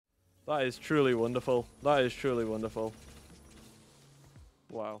That is truly wonderful. That is truly wonderful.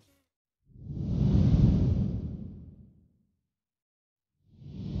 Wow.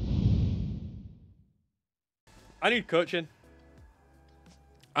 I need coaching.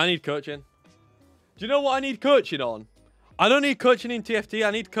 I need coaching. Do you know what I need coaching on? I don't need coaching in TFT.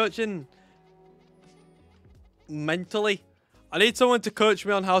 I need coaching mentally. I need someone to coach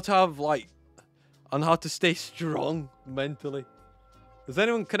me on how to have, like, on how to stay strong mentally.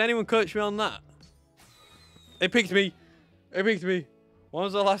 Can anyone coach me on that? It picked me. It picked me. When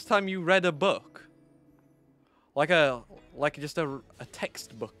was the last time you read a book? Like just a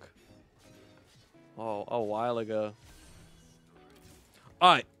textbook. Oh, a while ago.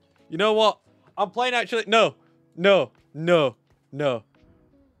 Alright. You know what? I'm playing actually. No.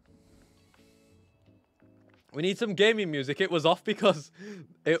 We need some gaming music. It was off because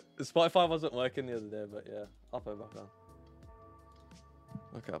Spotify wasn't working the other day, but yeah. I'll put it back on.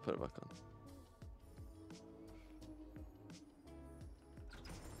 Okay, I'll put it back on.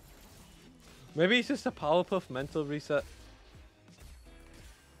 Maybe it's just a Powerpuff mental reset.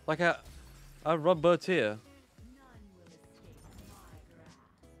 Like I Rob Bertier.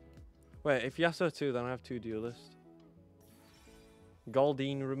 Wait, if Yasuo 2, then I have 2 duelists.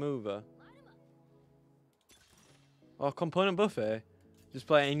 Goldine remover. Oh, component buffet. Just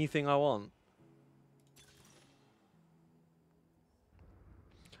play anything I want.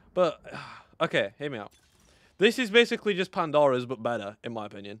 But, okay, hear me out. This is basically just Pandora's, but better, in my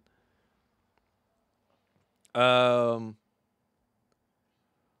opinion. But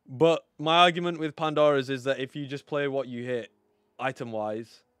my argument with Pandora's is that if you just play what you hit,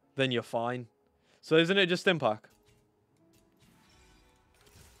 item-wise, then you're fine. So isn't it just Stimpack?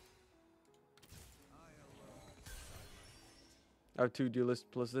 I have 2 duelists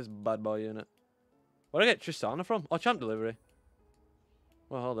plus this bad boy unit. Where'd I get Tristana from? Oh, champ delivery.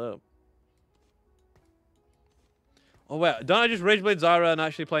 Well, hold up. Oh, wait. Don't I just Rageblade Zyra and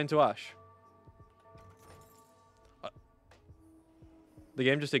actually play into Ashe? The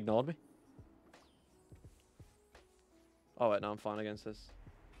game just ignored me. Oh, wait. No, I'm fine against this.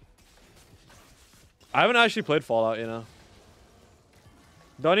 I haven't actually played Fallout, you know.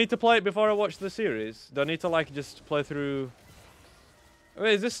 Do I need to play it before I watch the series? Do I need to, like, just play through...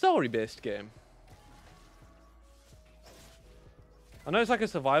 Wait, is this a story-based game? I know it's like a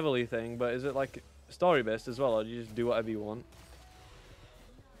survival-y thing, but is it, like, story-based as well, or do you just do whatever you want?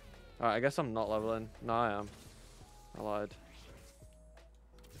 Alright, I guess I'm not leveling. No, I am. I lied.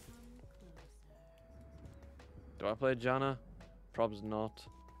 Do I play Janna? Probs not.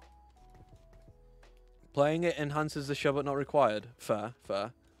 Playing it enhances the show but not required. Fair,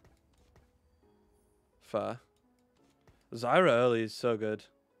 fair. Fair. Zyra early is so good.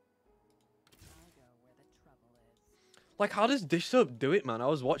 Like, how does Dish Soap do it, man? I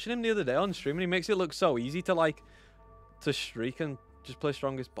was watching him the other day on stream and he makes it look so easy to, like, to streak and just play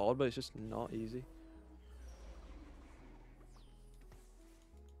strongest board, but it's just not easy.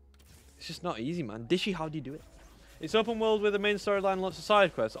 It's just not easy, man. Dishy, how do you do it? It's open world with a main storyline and lots of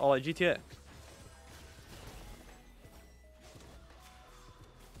side quests, all like GTA.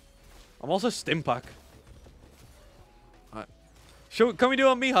 I'm also Stimpack. Alright. Can we do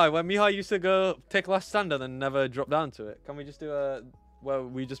on Mihai, where Mihai used to go take last stand and then never drop down to it? Can we just do a... where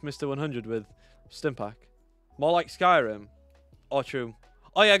we just missed a 100 with Stimpack? More like Skyrim. Oh, true.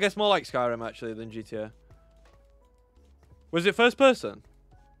 Oh yeah, I guess more like Skyrim actually than GTA. Was it first person?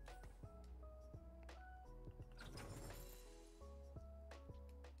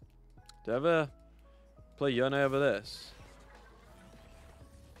 Did I ever play Yone over this?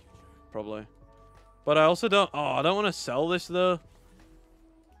 Probably. But I also don't... Oh, I don't want to sell this, though.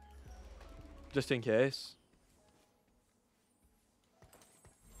 Just in case.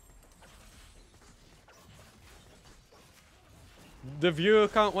 The viewer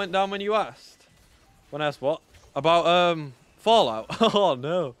count went down when you asked. When I asked what? About, Fallout. Oh,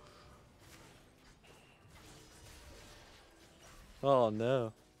 no. Oh,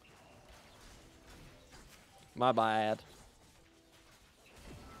 no. My bad.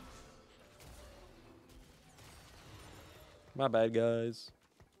 My bad, guys.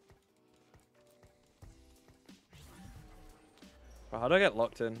 How do I get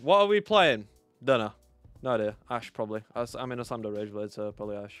locked in? What are we playing? Dunno. No idea. Ashe, probably. I mean, I slammed a Rageblade, so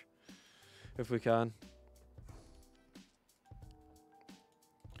probably Ashe. If we can.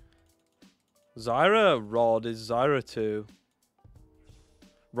 Zyra Rod is Zyra 2.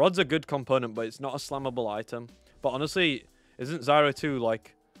 Rod's a good component, but it's not a slammable item. But honestly, isn't Zyra 2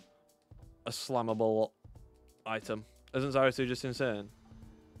 like a slammable item? Isn't Zyra 2 just insane?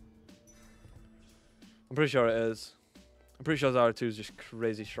 I'm pretty sure it is. I'm pretty sure Zyra 2 is just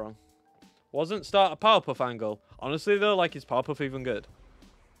crazy strong. Wasn't start a Powerpuff angle. Honestly, though, like, is Powerpuff even good?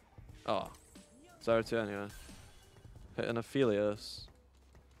 Oh. 0-2 anyway. Hitting Aphelios.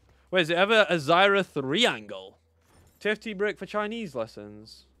 Wait, is it ever a Zyra 3 angle? TFT break for Chinese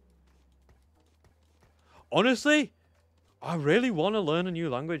lessons. Honestly, I really want to learn a new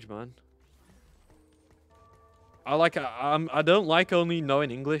language, man. I don't like only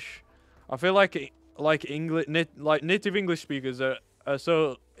knowing English. I feel like English, native English speakers are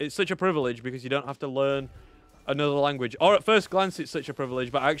so, it's such a privilege because you don't have to learn another language. Or at first glance, it's such a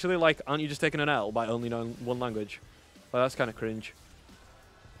privilege, but actually, like, aren't you just taking an L by only knowing one language? Like, that's kind of cringe.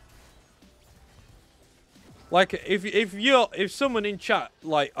 Like, if someone in chat,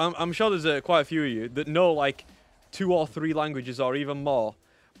 like, I'm sure there's quite a few of you that know like 2 or 3 languages or even more,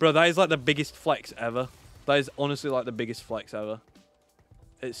 bro, that is like the biggest flex ever. That is honestly like the biggest flex ever.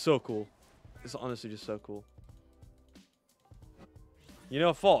 It's so cool. It's honestly just so cool. You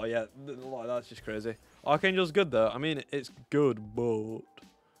know, 4, yeah, like, that's just crazy. Archangel's good though. I mean, it's good, but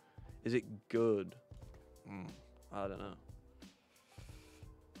is it good? I don't know.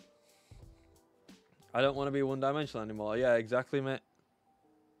 I don't want to be one-dimensional anymore. Yeah, exactly, mate.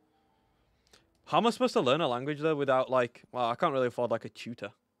 How am I supposed to learn a language though without like? Well, I can't really afford like a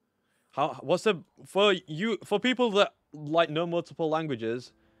tutor. What's the for people that like know multiple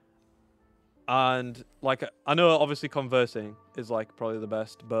languages? And like, I know obviously conversing is like probably the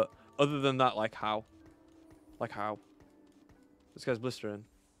best, but other than that, like how? Like how? This guy's blistering.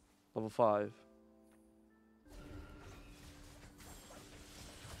 Level 5.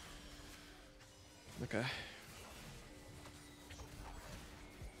 Okay.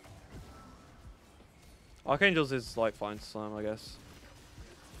 Archangels is like fine to slam, I guess.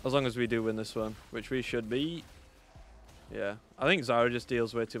 As long as we do win this one, which we should be. Yeah. I think Zyra just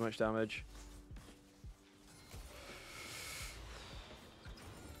deals way too much damage.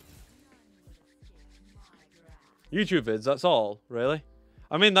 YouTube vids, that's all, really?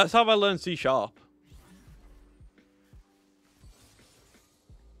 I mean, that's how I learned C#.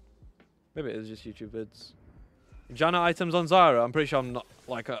 Maybe it is just YouTube vids. Janna items on Zyra. I'm pretty sure I'm not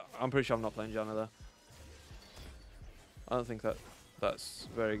like I'm pretty sure I'm not playing Janna though. I don't think that's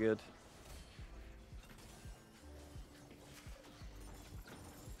very good.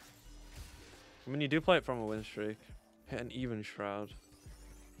 I mean, you do play it from a win streak. Hit an even shroud.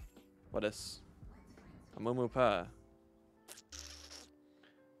 What is? A Mumu pair.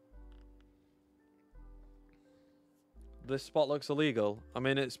 This spot looks illegal. I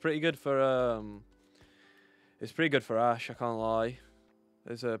mean, it's pretty good for it's pretty good for Ash, I can't lie.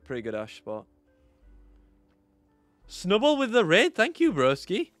 It's a pretty good Ash spot. Snubble with the raid, thank you,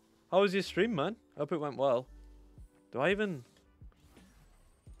 broski. How was your stream, man? Hope it went well. Do I even?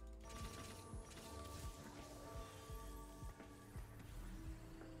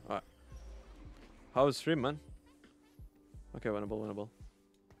 Alright. How was stream, man? Okay, winnable.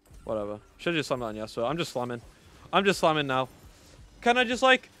 Whatever. Should've just slammed that on Yasuo. I'm just slamming. I'm just slamming now. Can I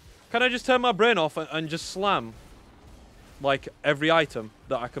just turn my brain off and just slam like every item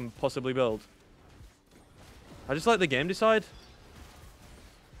that I can possibly build? I just let the game decide.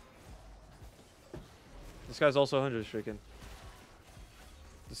 This guy's also 100 streaking.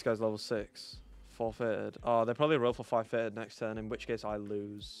 This guy's level 6. 4 fated. Oh, they probably roll for 5 fated next turn, in which case I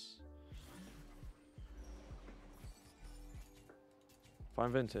lose.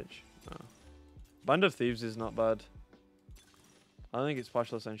 Fine vintage. No. Band of Thieves is not bad. I think it's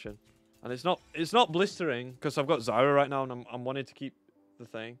partial ascension. And it's not blistering, because I've got Zyra right now and I'm wanting to keep the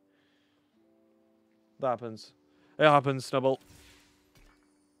thing. That happens. It happens, Snubble.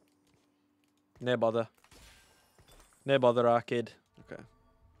 No bother. No bother, Arcade. Okay.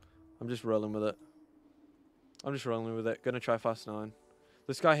 I'm just rolling with it. Gonna try fast 9.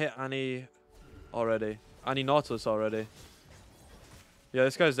 This guy hit Annie already. Annie Nautilus already. Yeah,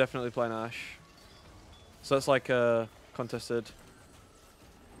 this guy's definitely playing Ash. So that's like contested.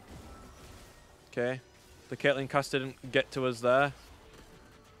 Okay. The Caitlyn cast didn't get to us there.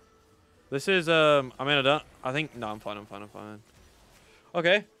 This is I mean, I'm fine.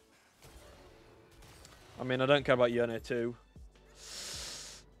 Okay. I mean, I don't care about Yone too.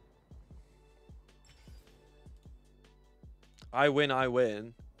 I win.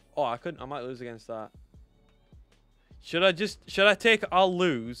 Oh, I might lose against that. Should I take I'll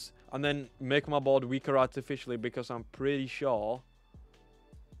lose and then make my board weaker artificially, because I'm pretty sure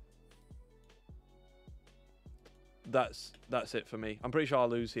that's it for me. I'm pretty sure I'll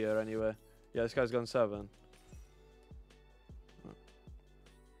lose here anyway. Yeah, this guy's gone 7.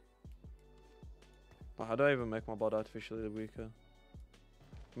 How do I even make my board artificially weaker?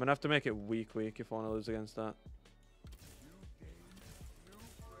 I'm gonna have to make it weak if I want to lose against that.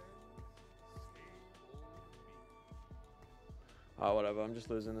 Oh, whatever. I'm just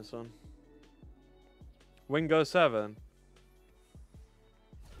losing this one. Win goes 7.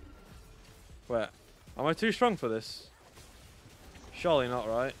 Wait. Am I too strong for this? Surely not,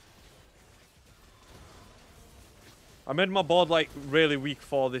 right? I made my board, like, really weak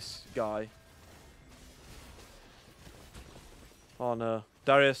for this guy. Oh, no.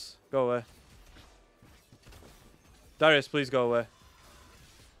 Darius, go away. Darius, please go away.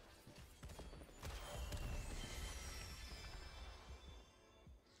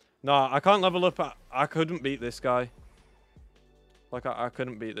 No, I can't level up. I couldn't beat this guy. Like, I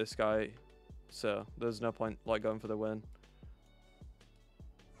couldn't beat this guy. So, there's no point, like, going for the win.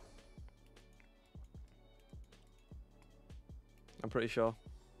 I'm pretty sure.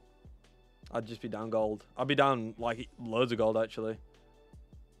 I'd just be down gold. I'd be down, like, loads of gold, actually.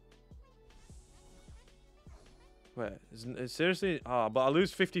 Wait, is seriously? Ah, but I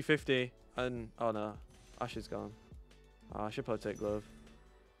lose 50-50. And, oh, no. Ash is gone. I should probably take glove.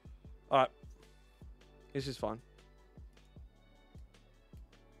 Alright. This is fine.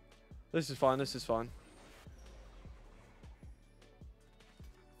 This is fine, this is fine.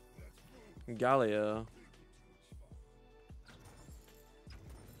 Gallia.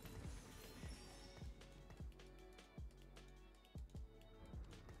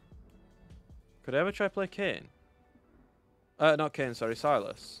 Could I ever try play Kane? Not Kane, sorry,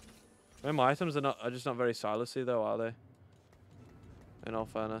 Silas. I mean, my items are just not very Silasy though, are they? In all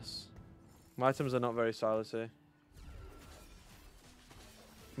fairness. My items are not very Silasy.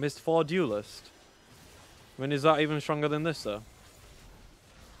 Missed 4 duelist. I mean, is that even stronger than this though?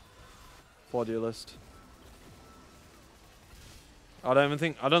 4 duelist. I don't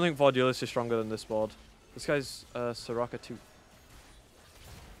think 4 duelist is stronger than this board. This guy's Soraka 2.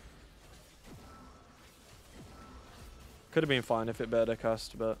 Could have been fine if it better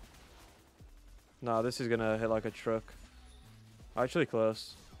cast, but nah, this is gonna hit like a truck. Actually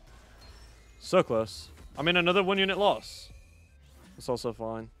close. So close. I mean, another 1 unit loss. It's also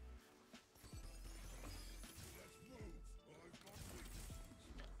fine.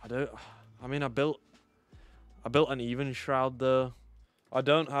 I built an even shroud though. I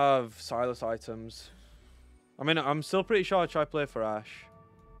don't have Silas items. I mean, I'm still pretty sure I try play for Ash.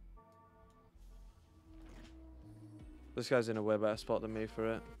 This guy's in a way better spot than me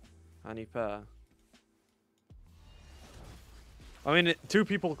for it. Any pair. I mean, 2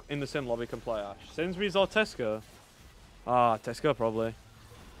 people in the same lobby can play Ash. Sainsbury's or Tesco? Ah, Tesco probably.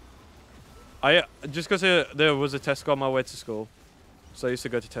 Just because there was a Tesco on my way to school. So I used to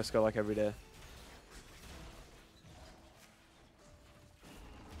go to Tesco like every day.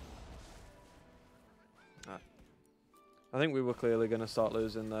 I think we were clearly going to start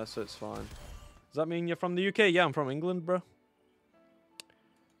losing there, so it's fine. Does that mean you're from the UK? Yeah, I'm from England, bro.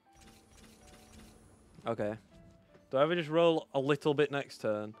 Okay. Do I ever just roll a little bit next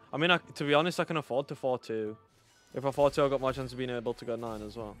turn? I mean, to be honest, I can afford to 4-2. If I 4-2, I've got more chance of being able to go 9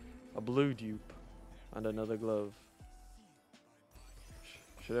 as well. A blue dupe. And another glove.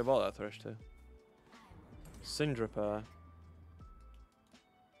 Should I have bought that Thresh too? Syndra pair.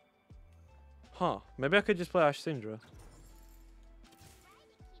 Huh. Maybe I could just play Ash Syndra.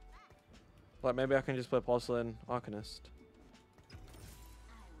 Like, maybe I can just play Porcelain Arcanist.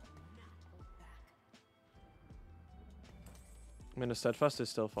 I mean, a Steadfast is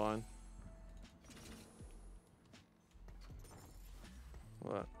still fine.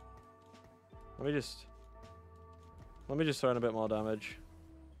 What? Let me just throw in a bit more damage.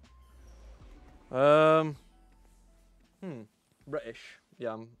 British.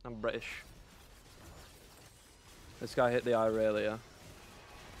 Yeah, I'm British. This guy hit the Irelia.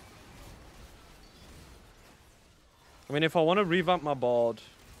 I mean, if I want to revamp my board,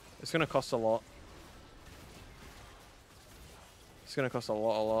 it's going to cost a lot. It's going to cost a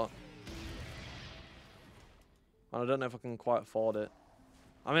lot. And I don't know if I can quite afford it.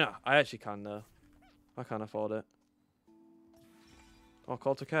 I mean, I actually can, though. I can afford it. Oh,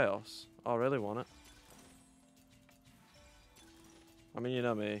 Call to Chaos. Oh, I really want it. I mean, you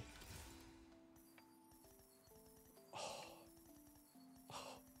know me.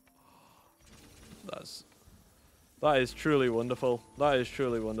 That is truly wonderful. That is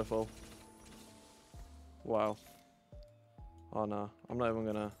truly wonderful. Wow. Oh no, I'm not even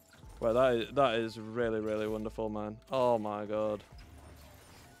gonna. Wait, that is really, really wonderful, man. Oh my god.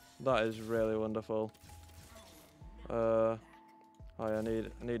 That is really wonderful. Oh, yeah, I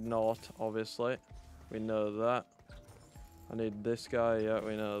need Nort, obviously. We know that. I need this guy. Yeah,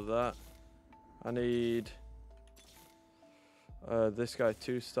 we know that. I need this guy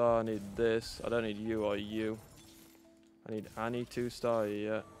 2-star. I need this. I don't need you or you. I need Annie 2-star.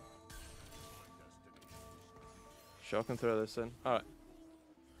 Yeah. Sure, I can throw this in. Alright.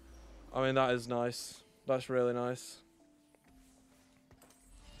 I mean, that is nice. That's really nice.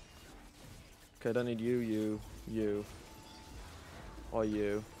 Okay, don't need you, or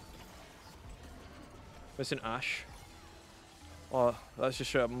you. Missing Ash. Oh, let's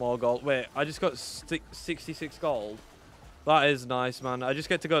just show up more gold. Wait, I just got 66 gold. That is nice, man. I just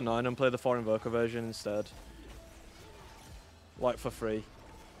get to go 9 and play the 4 Invoker version instead. Like, for free.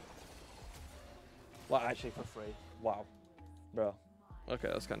 Like, actually for free. Wow. Bro. Okay,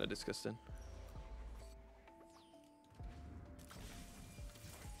 that's kind of disgusting.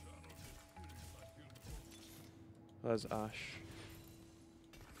 There's Ash.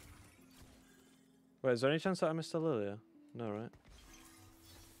 Wait, is there any chance that I missed a Lilia? No, right?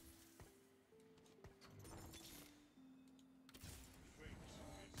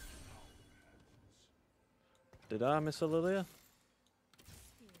 Did I miss a Lilia?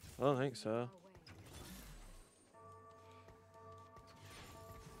 I don't think so.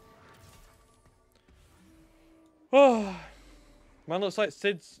 Oh, man, looks like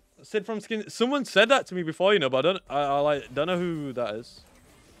Sid from Skin. Someone said that to me before, you know, but I like don't know who that is.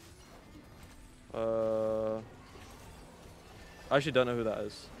 I actually don't know who that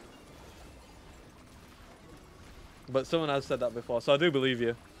is. But someone has said that before, so I do believe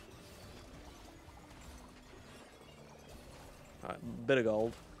you. Alright, bit of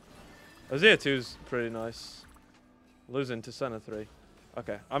gold. Azir 2's pretty nice. Losing to Senna 3.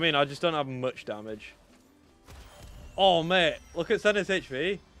 Okay, I mean, I just don't have much damage. Oh, mate, look at Senna's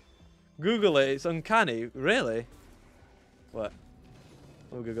HP. Google it, it's uncanny. Really? What?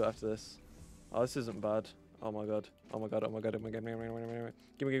 We'll Google it after this. Oh, this isn't bad. Oh my god. Oh my god, oh my god, oh my god.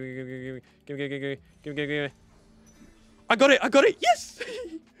 Give me. I got it, yes!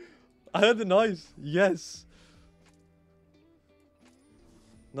 I heard the noise, yes.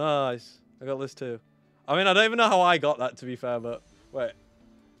 Nice. I got this too. I mean, I don't even know how I got that, to be fair, but wait.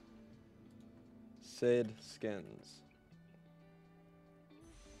 Sid skins.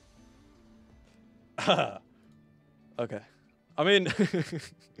 Okay. I mean,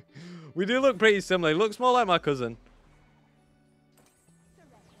 we do look pretty similar. He looks more like my cousin.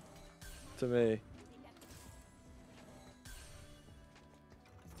 To me.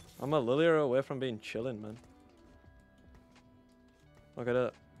 I'm a Lilia away from being chilling, man. Look at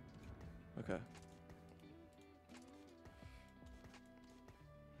it. Okay.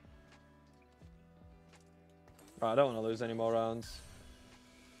 Right, I don't want to lose any more rounds.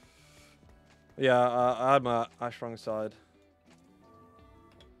 Yeah, I had my Ash wrong side.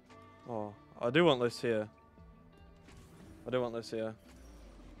 Oh, I do want this here. I do want this here.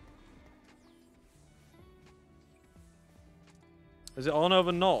 Is it on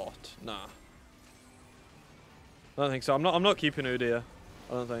over Nort? Nah. I don't think so. I'm not keeping Udyr.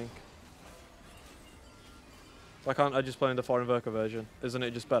 I don't think. Why can't I just play in the 4 Invoker version? Isn't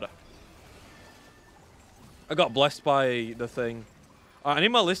it just better? I got blessed by the thing. I need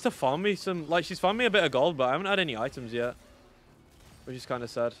my list to farm me some... Like, she's farmed me a bit of gold, but I haven't had any items yet. Which is kind of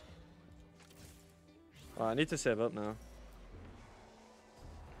sad. Right, I need to save up now.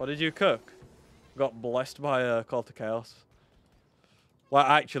 What did you cook? Got blessed by a Call to Chaos. Like,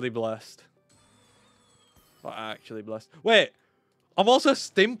 actually blessed. Like, actually blessed. Wait! I'm also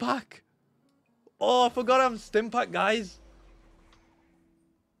Stimpack! Oh, I forgot I'm Stimpack, guys!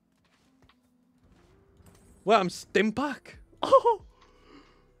 Wait, I'm Stimpack? Oh!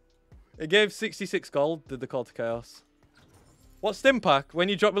 It gave 66 gold, did the Call to Chaos. What's Stimpack? When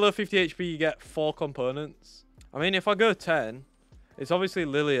you drop below 50 HP, you get 4 components. I mean, if I go 10, it's obviously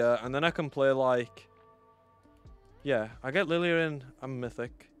Lilia, and then I can play like... Yeah, I get Lilia in, I'm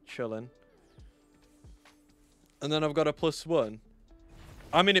Mythic, chilling. And then I've got a +1.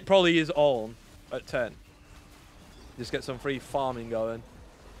 I mean, it probably is on at 10. Just get some free farming going.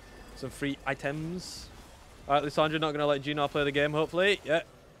 Some free items. Alright, Lissandra not going to let Gina play the game, hopefully. Yeah.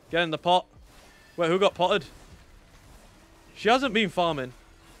 Get in the pot. Wait, who got potted? She hasn't been farming.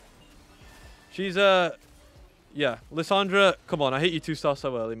 She's, yeah. Lissandra, come on. I hit you 2 stars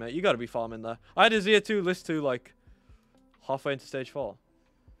so early, mate. You got to be farming there. I had Azir 2, List 2, like, halfway into stage 4.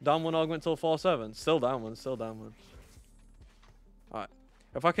 Down 1 augment till 4-7. Still down 1, still down 1. Alright.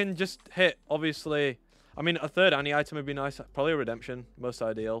 If I can just hit, obviously... I mean, a third any item would be nice. Probably a redemption. Most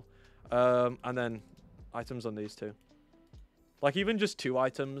ideal. And then items on these 2. Like, even just 2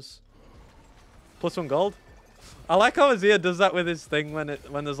 items. +1 gold. I like how Azir does that with his thing when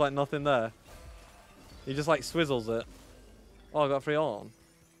there's, like, nothing there. He just, like, swizzles it. Oh, I got 3 on.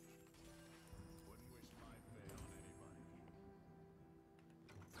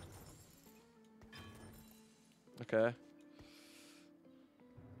 Okay.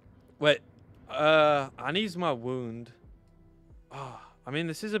 Wait. Annie's my wound. Oh, I mean,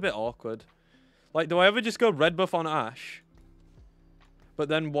 this is a bit awkward. Like, do I ever just go red buff on Ash? But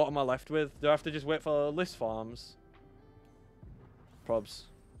then what am I left with? Do I have to just wait for list farms? Probs.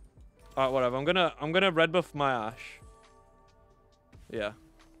 Alright, whatever. I'm gonna red buff my Ash. Yeah.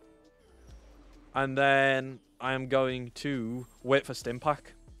 And then I am going to wait for Stimpack.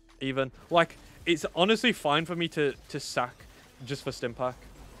 Even. Like, it's honestly fine for me to sack just for Stimpack.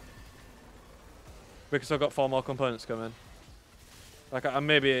 Because I've got 4 more components coming. Like,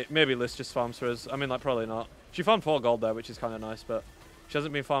 maybe Liz just farms for us. I mean, like, probably not. She farmed 4 gold there, which is kind of nice, but she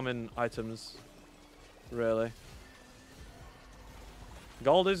hasn't been farming items, really.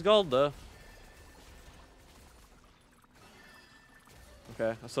 Gold is gold, though.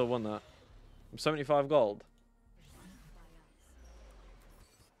 Okay, I still won that. I'm 75 gold.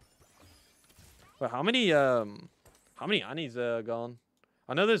 Wait, how many Annies are gone?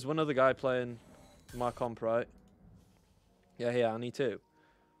 I know there's one other guy playing my comp, right? Yeah, Annie too.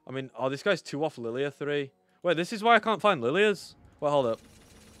 I mean, oh, this guy's 2 off Lilia 3. Wait, this is why I can't find Lilias? Wait, hold up.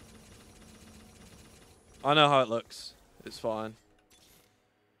 I know how it looks. It's fine.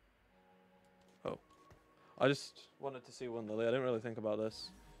 Oh. I just wanted to see one Lily. I didn't really think about this.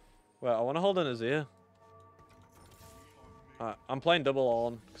 Wait, I want to hold an Azir. Alright, I'm playing double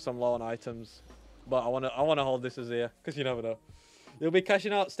on because I'm low on items. But I want to hold this Azir because you never know. You'll be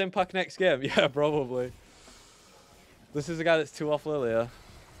cashing out Stimpack next game. Yeah, probably. This is a guy that's 2 off Lilia.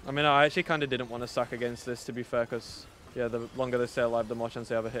 I mean, I actually kind of didn't want to sack against this, to be fair, because, yeah, the longer they stay alive, the more chance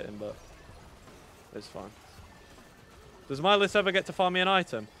they have of hitting, but it's fine. Does my list ever get to farm me an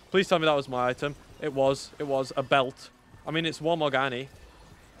item? Please tell me that was my item. It was a belt. I mean, it's War Morgani.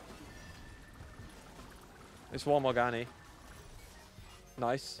 It's War Morgani.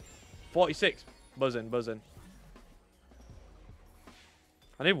 Nice. 46. Buzzing.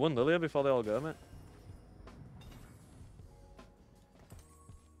 I need 1 Lilia before they all go, mate.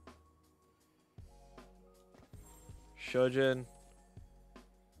 Shojin.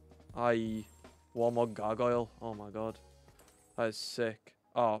 Warmog Gargoyle. Oh my god. That is sick.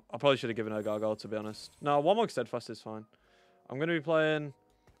 Oh, I probably should have given her Gargoyle, to be honest. No, Warmog Steadfast is fine. I'm going to be playing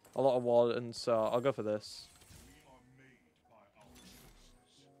a lot of Wardens, so I'll go for this.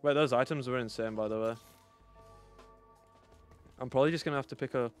 Wait, those items were insane, by the way. I'm probably just going to have to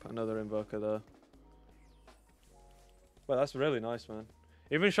pick up another Invoker, though. Well, that's really nice, man.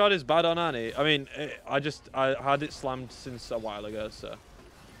 Even shot is bad on Annie. I mean, I had it slammed since a while ago, so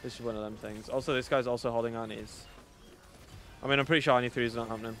this is one of them things. Also, this guy's also holding Annie's. I mean, I'm pretty sure Annie 3 is not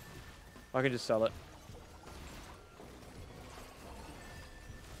happening. I can just sell it.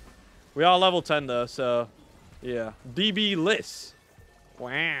 We are level 10 though, so yeah. DB Liss.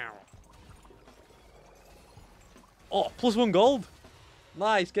 Wow. Oh, +1 gold.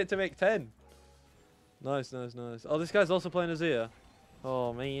 Nice, get to make 10. Nice. Oh, this guy's also playing Azir.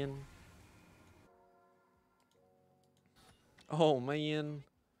 Oh, man. Oh, man.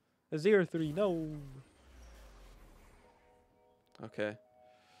 Azir 3, no. Okay.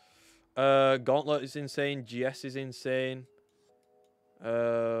 Gauntlet is insane. GS is insane.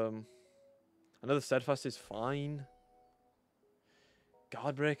 Another Steadfast is fine.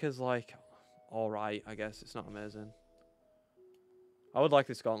 Guardbreaker's like alright, I guess. It's not amazing. I would like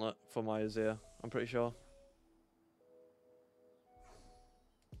this Gauntlet for my Azir, I'm pretty sure.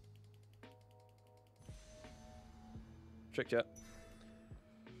 Tricked yet.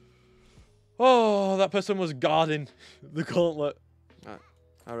 Oh, that person was guarding the Gauntlet. I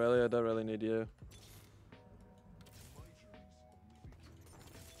don't really need you.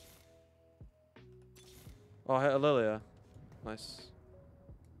 Oh, I hit a Lilia. Nice.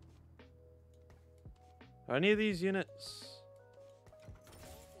 Are any of these units...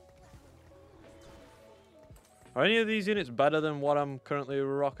 Are any of these units better than what I'm currently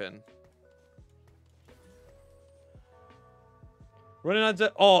rocking? Running ads.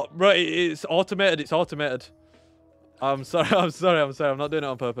 Oh, right. It's automated. It's automated. I'm sorry. I'm not doing it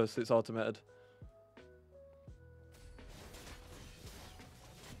on purpose. It's automated.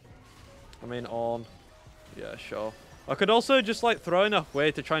 I mean, on. Yeah, sure. I could also just like throw in a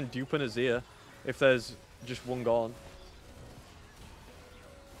way to try and dupe an Azir if there's just one gone.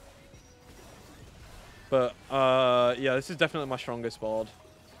 But yeah, this is definitely my strongest board.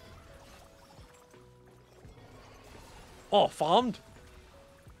 Oh, farmed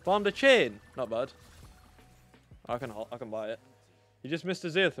a chain. Not bad. I can buy it. You just missed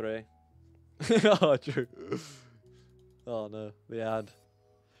Azir 3. Oh, true. Oh no, the ad.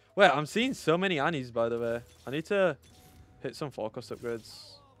 Wait, I'm seeing so many Annies, by the way. I need to hit some focus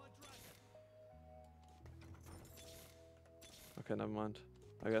upgrades. Okay, never mind.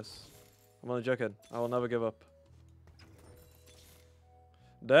 I guess. I'm only joking. I will never give up.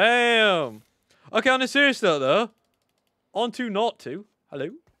 Damn. Okay, on a serious note though. On to not to. Hello.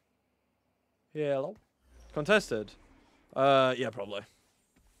 Yeah, hello. Contested. Yeah, probably.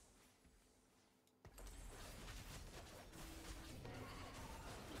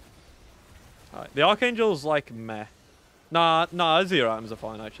 Alright, the Archangel's like meh. Nah, zero items are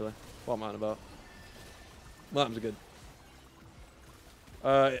fine actually. What am I on about? Well, items are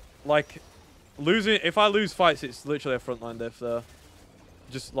good. Like, losing, if I lose fights, it's literally a frontline diff though.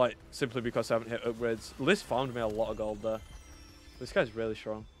 Just like, simply because I haven't hit upgrades. Liz found me a lot of gold there. This guy's really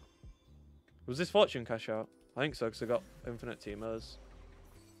strong. Was this fortune cash out? I think so, because I got infinite teamers.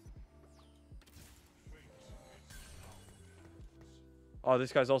 Oh,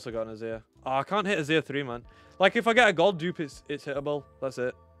 this guy's also got an Azir. Oh, I can't hit Azir 3, man. Like, if I get a gold dupe, it's hittable. That's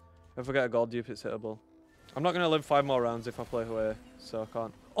it. If I get a gold dupe, it's hittable. I'm not going to live 5 more rounds if I play away, so I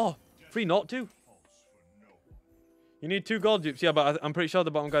can't. Oh, free not to. You need 2 gold dupes. Yeah, but I'm pretty sure the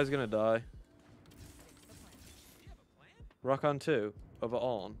bottom guy's going to die. Rock on 2 over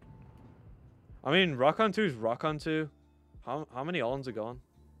on. I mean, rock on 2 is rock on 2. How many ons are gone?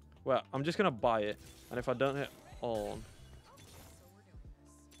 Well, I'm just going to buy it. And if I don't hit on...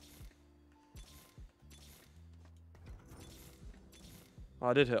 Oh,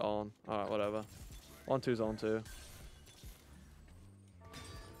 I did hit on. Alright, whatever. On 2's on 2.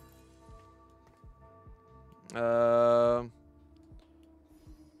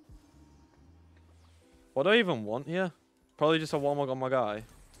 What do I even want here? Probably just a Warmog on my guy.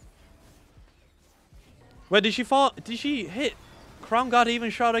 Wait, did she fall? Did she hit Crown Guard even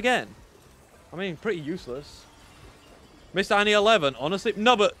shot again? I mean, pretty useless. Missed Annie 11, honestly.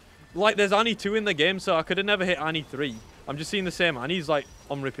 No, but like there's Annie 2 in the game, so I could have never hit Annie 3. I'm just seeing the same Annie's like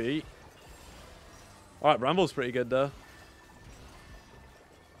on repeat. Alright, Bramble's pretty good though.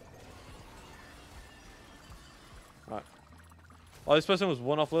 Alright. Oh, this person was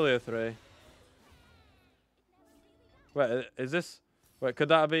 1 off Lilia 3. Wait, is this... Wait, could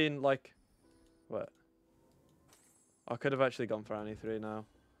that have been like... Wait. I could have actually gone for Annie 3 now.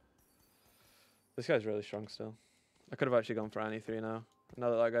 This guy's really strong still. I could have actually gone for Annie 3 now. Now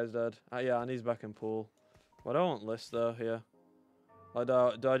that that guy's dead. Yeah, Annie's back in pool. Well, I don't want list though here. Like,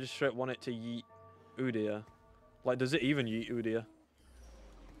 do I just straight want it to yeet Udyr? Like, does it even yeet Udyr?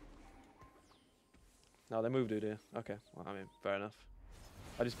 No, they moved Udyr. Okay, well, I mean, fair enough.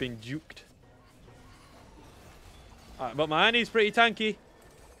 I just been juked. Alright, but my Annie's pretty tanky.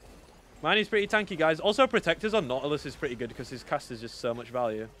 My Annie's pretty tanky, guys. Also, Protectors on Nautilus is pretty good because his cast is just so much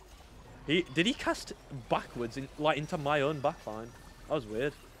value. Did he cast backwards, into my own backline? That was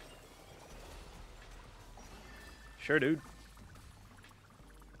weird. Sure, dude.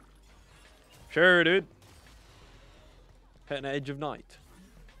 Sure, dude. Hitting the edge of night.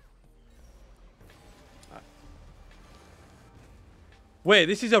 Right. Wait,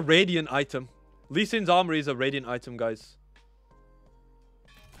 this is a radiant item. Lee Sin's armory is a radiant item, guys.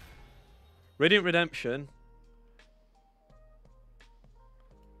 Radiant Redemption.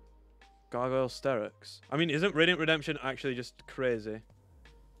 Gargoyle Sterix. I mean, isn't Radiant Redemption actually just crazy?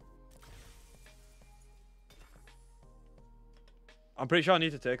 I'm pretty sure I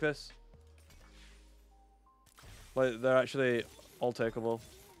need to take this. Like, they're actually all takeable.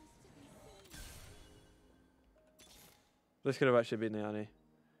 This could have actually been the Annie.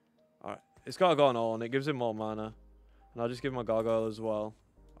 Alright. It's got to go on. It gives him more mana. And I'll just give him a Gargoyle as well.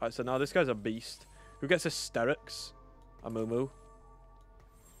 Alright, so now this guy's a beast. Who gets a Sterix? A Moo.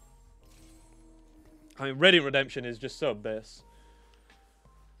 I mean, Radiant Redemption is just so base.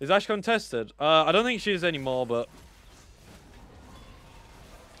 Is Ash contested? I don't think she is anymore, but...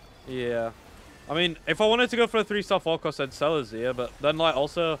 Yeah. I mean, if I wanted to go for a 3-star 4-cost, I'd sell Azir, but then, like,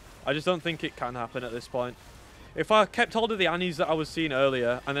 also, I just don't think it can happen at this point. If I kept hold of the Annies that I was seeing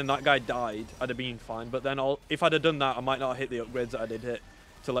earlier, and then that guy died, I'd have been fine. But then, if I'd have done that, I might not have hit the upgrades that I did hit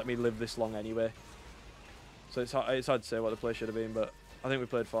to let me live this long anyway. So it's hard to say what the play should have been, but I think we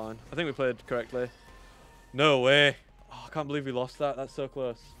played fine. I think we played correctly. No way. Oh, I can't believe we lost that. That's so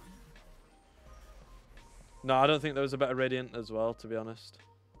close. No, I don't think there was a better Radiant as well, to be honest.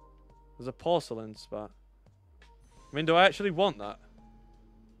 There's a Porcelain spot. I mean, do I actually want that?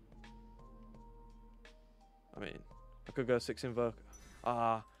 I mean, I could go 6 Invoker.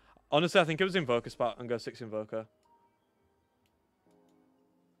 Honestly, I think it was Invoker spot and go 6 Invoker.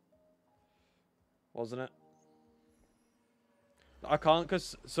 Wasn't it? I can't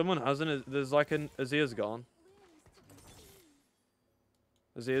because someone hasn't. There's like an Azir's gone.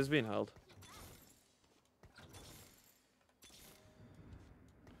 Azir's been held.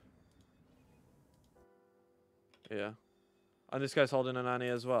 Yeah. And this guy's holding an Annie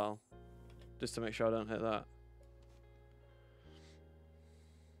as well. just to make sure I don't hit that.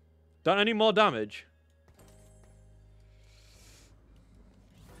 Don't any more damage.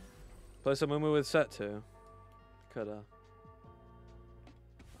 Play some Mumu with set 2. Coulda.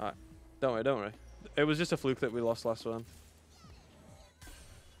 Alright. Don't worry, don't worry. It was just a fluke that we lost last one.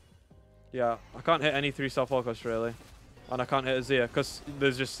 Yeah, I can't hit any 3-star focus really. And I can't hit a Zia because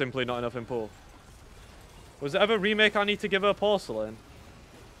there's just simply not enough in pool. Was there ever a remake I need to give her porcelain?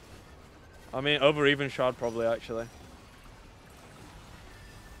 I mean, over even shard probably actually.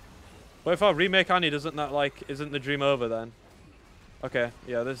 But if I remake Annie, doesn't that like, isn't the dream over then? Okay,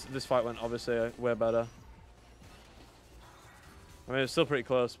 yeah, this fight went obviously way better. I mean, it's still pretty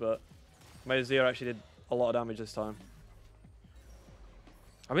close, but my Zia actually did a lot of damage this time.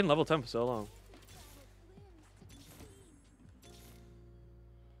 I've been level 10 for so long.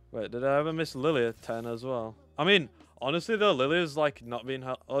 Wait, did I ever miss Lily at 10 as well? I mean, honestly though, Lily is like not being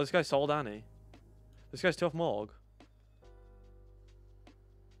held. Oh, this guy sold Annie. This guy's tough Morg.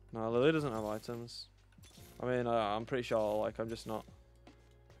 No, Lily doesn't have items. I mean, I'm pretty sure, like, I'm just not...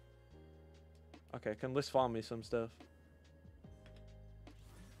 Okay, can Liz farm me some stuff?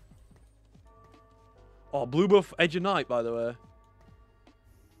 Oh, blue buff Edge of Night, by the way.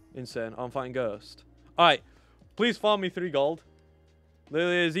 Insane. Oh, I'm fighting Ghost. Alright, please farm me 3 gold.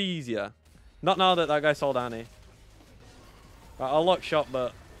 Lily is easier. Not now that that guy sold Annie. Right, I'll lock shop,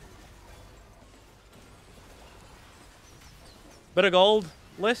 but... Bit of gold,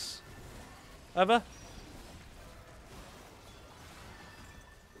 Liz? Ever?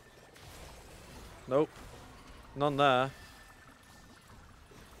 Nope. None there.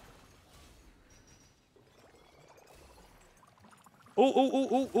 Oh, oh, oh,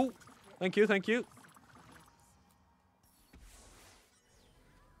 oh, oh. Thank you, thank you.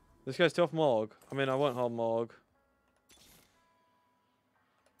 This guy's tough Morg. I mean, I won't hold Morg.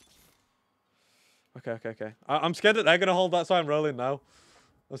 Okay, okay, okay. I'm scared that they're going to hold. That's why I'm rolling now.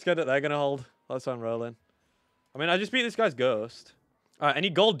 I'm scared that they're going to hold. That's why I'm rolling. I mean, I just beat this guy's Ghost. Alright, any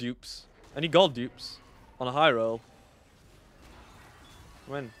gold dupes? Any gold dupes on a high roll?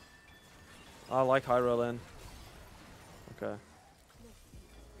 Win. I like high rolling. Okay.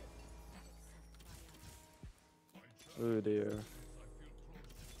 Oh dear.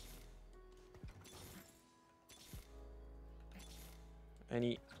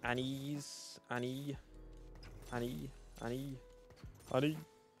 Any Annies? Annie? Annie? Annie? Annie?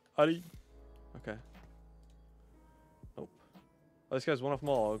 Annie? Okay. Nope. Oh, this guy's one off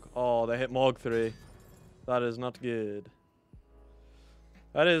Morg. Oh, they hit Morg 3. That is not good.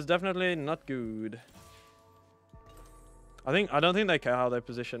 That is definitely not good. I don't think they care how they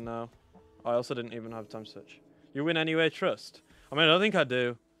position now. I also didn't even have time to switch. You win anyway, trust. I mean, I don't think I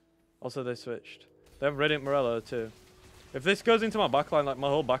do. Also, they switched. They have Radiant Morello too. If this goes into my backline, like my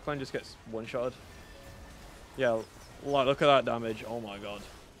whole backline just gets one-shotted. Yeah, like, look at that damage. Oh my god.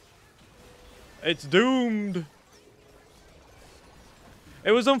 It's doomed.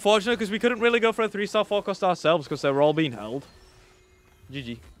 It was unfortunate because we couldn't really go for a 3-star 4-cost ourselves because they were all being held.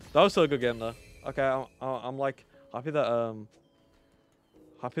 GG. That was still a good game though. Okay, I'm like happy that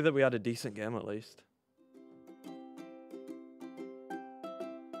we had a decent game at least.